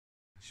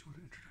short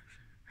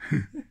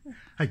introduction.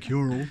 Hey, kia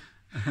ora all.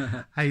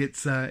 Hey,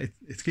 it's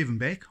Kevin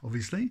back,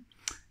 obviously,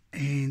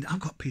 and I've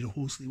got Peter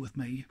Horsley with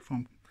me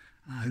from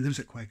who lives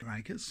at Quaker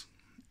Acres,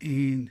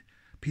 and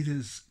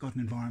Peter's got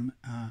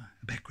a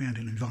background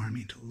in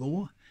environmental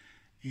law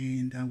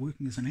and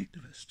working as an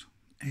activist.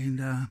 And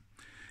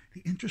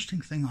the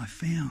interesting thing I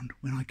found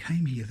when I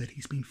came here, that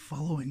he's been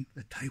following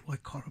the Te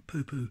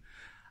Waikarepupu,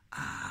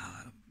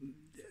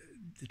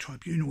 the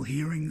tribunal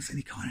hearings, and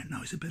he kind of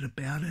knows a bit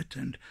about it.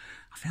 And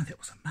I found that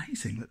was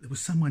amazing, that there was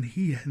someone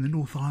here in the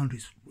North Island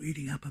who's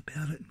reading up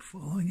about it and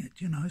following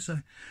it, you know, so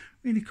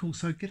really cool.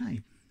 So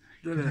g'day.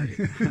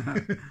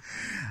 G'day.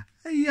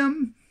 Hey,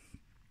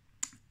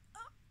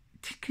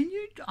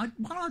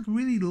 what I'd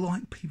really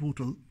like people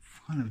to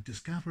kind of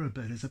discover a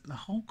bit is the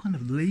whole kind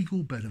of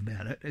legal bit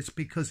about it. It's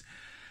because,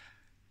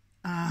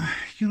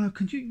 you know,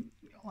 do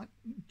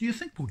you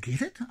think we'll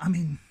get it? I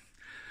mean,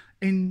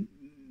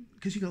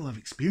 because you've got a lot of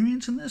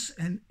experience in this,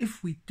 and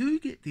if we do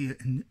get there,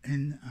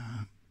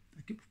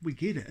 if we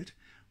get it,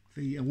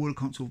 the Water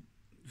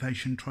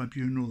Conservation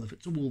Tribunal, if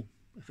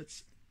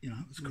it's you know,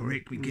 it's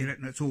correct, we get it,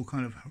 and it's all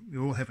kind of,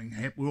 we're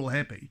all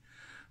happy.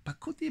 But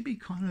could there be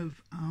kind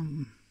of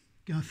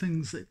you know,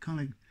 things that kind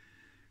of,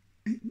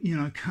 you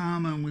know,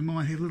 come, and we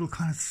might have little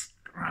kind of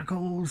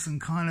struggles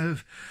and kind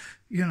of,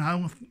 you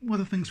know,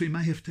 what are things we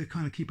may have to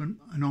kind of keep an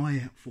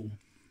eye out for?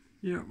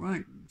 Yeah, well, I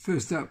think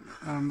first up,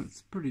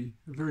 it's a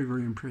very,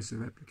 very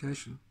impressive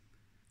application.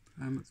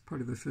 It's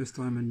probably the first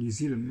time in New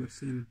Zealand we've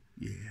seen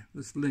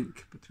this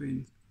link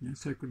between, you know,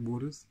 sacred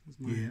waters, as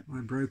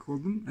my bro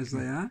called them, as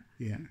they are,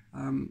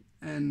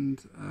 and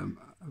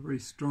a very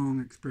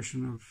strong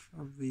expression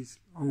of these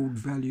old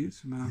values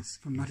from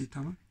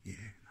Ngāti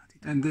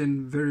and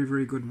then very,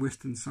 very good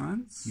Western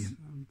science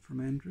from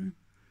Andrew,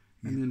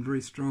 and then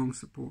very strong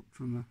support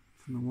from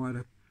the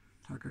wider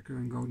Takaka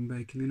and Golden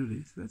Bay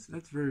communities.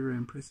 That's very, very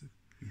impressive,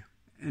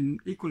 and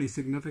equally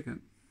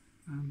significant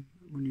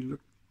when you look.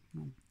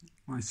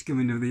 My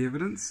skimming of the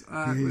evidence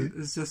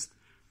is just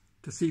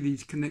to see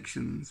these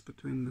connections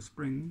between the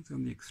springs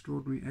and the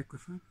extraordinary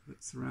aquifer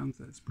that surrounds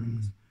those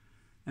springs,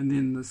 and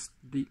then this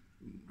deep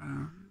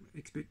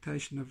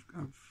expectation of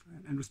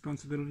and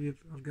responsibility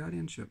of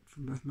guardianship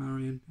from both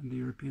Maori and the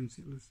European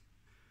settlers.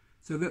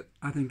 So that,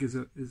 I think, is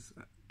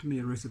to me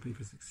a recipe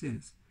for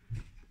success.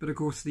 But of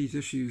course these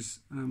issues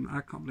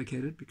are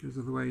complicated because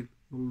of the way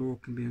the law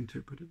can be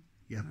interpreted.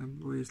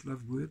 Lawyers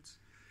love words.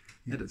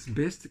 At its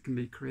best, it can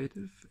be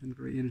creative and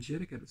very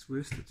energetic. At its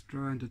worst, it's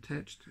dry and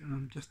detached,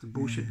 just a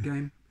bullshit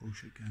game.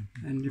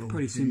 And you've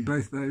probably seen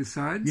both those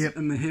sides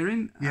in the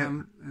hearing.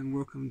 And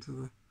welcome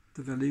to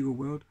the legal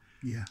world.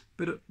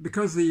 But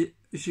because the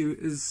issue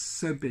is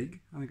so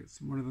big, I think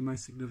it's one of the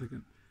most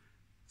significant,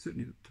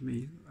 certainly to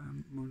me,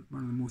 one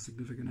of the more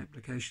significant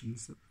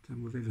applications that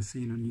we've ever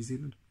seen in New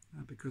Zealand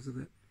because of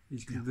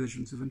these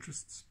convergence of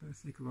interests,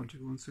 both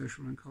ecological and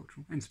social and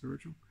cultural and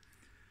spiritual.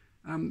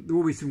 There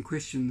will be some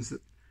questions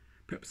that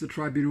perhaps the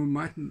tribunal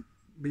mightn't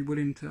be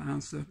willing to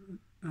answer,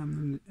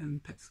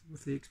 and perhaps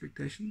with the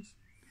expectations,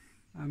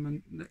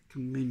 and that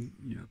can mean,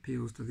 you know,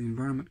 appeals to the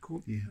Environment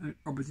Court.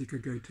 Obviously,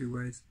 could go two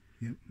ways.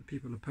 The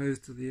people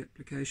opposed to the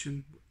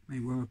application may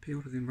well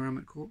appeal to the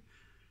Environment Court.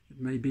 It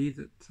may be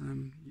that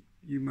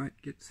you might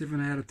get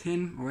 7 out of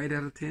 10 or 8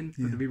 out of 10,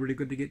 but it'd be really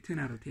good to get 10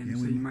 out of 10.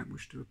 So you might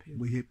wish to appeal.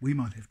 We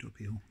might have to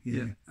appeal.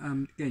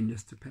 Again,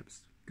 just to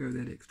perhaps go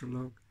that extra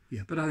log.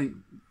 But I think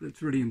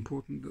it's really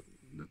important that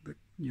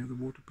you know, the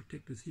water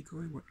protectors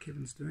hikoi, what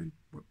Kevin's doing,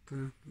 what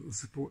the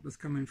support that's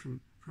coming from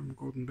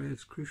Golden Bay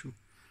is crucial.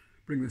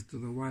 Bring this to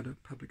the wider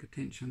public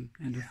attention,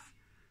 and if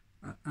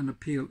an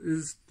appeal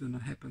is going to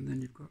happen,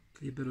 then you've got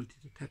the ability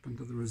to tap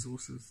into the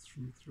resources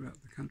from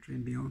throughout the country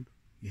and beyond.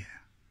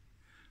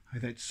 Oh,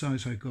 that's so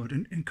good.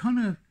 And kind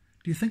of,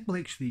 do you think we'll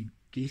actually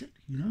get it?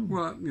 You know?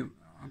 Well, you know,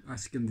 I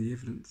skimmed the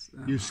evidence.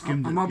 You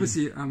skimmed I'm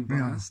obviously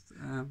unbiased.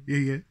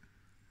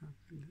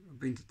 I've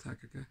been to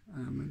Takaka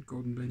and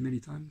Golden Bay many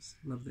times.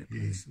 Love that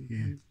place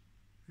and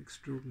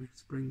extraordinary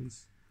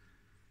springs.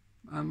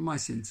 My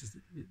sense is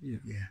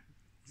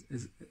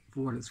that,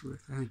 for what it's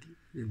worth, I think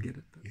you'll get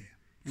it. But,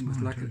 and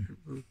with luck,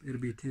 it'll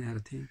be a 10 out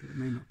of 10, but it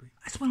may not be.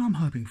 That's what I'm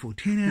hoping for,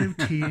 10 out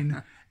of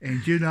 10.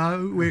 And, you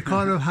know, we're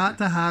kind of heart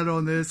to heart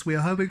on this.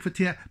 We're hoping for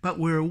 10, but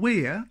we're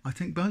aware, I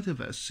think both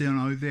of us, you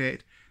know,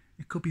 that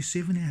it could be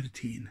 7 out of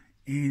 10.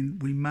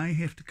 And we may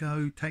have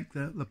to take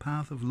the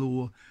path of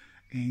law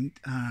and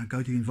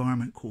go to the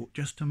Environment Court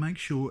just to make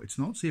sure it's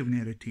not 7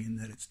 out of 10,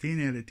 that it's 10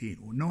 out of 10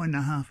 or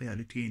 9.5 out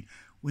of 10.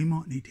 We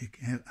might need to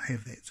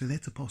have that. So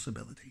that's a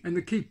possibility. And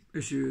the key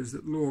issue is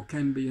that law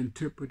can be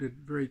interpreted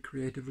very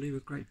creatively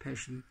with great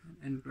passion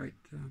and great,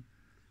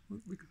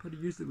 we could probably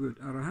use the word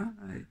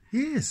araha.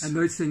 Yes. And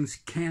those things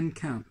can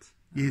count.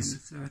 Yes.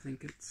 So I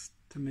think it's,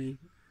 to me,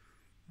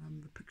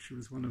 the picture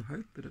is one of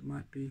hope, but it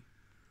might be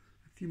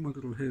a few more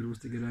little hurdles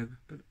to get over.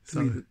 But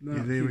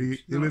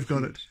we've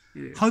got it.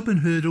 Hope and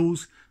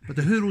hurdles, but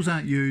the hurdles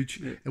aren't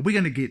huge, and we're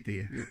going to get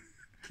there.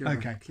 Kia ora.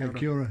 Okay.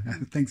 Kia ora.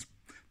 Thanks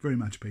very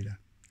much, Peter.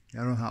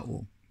 Aroha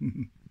all.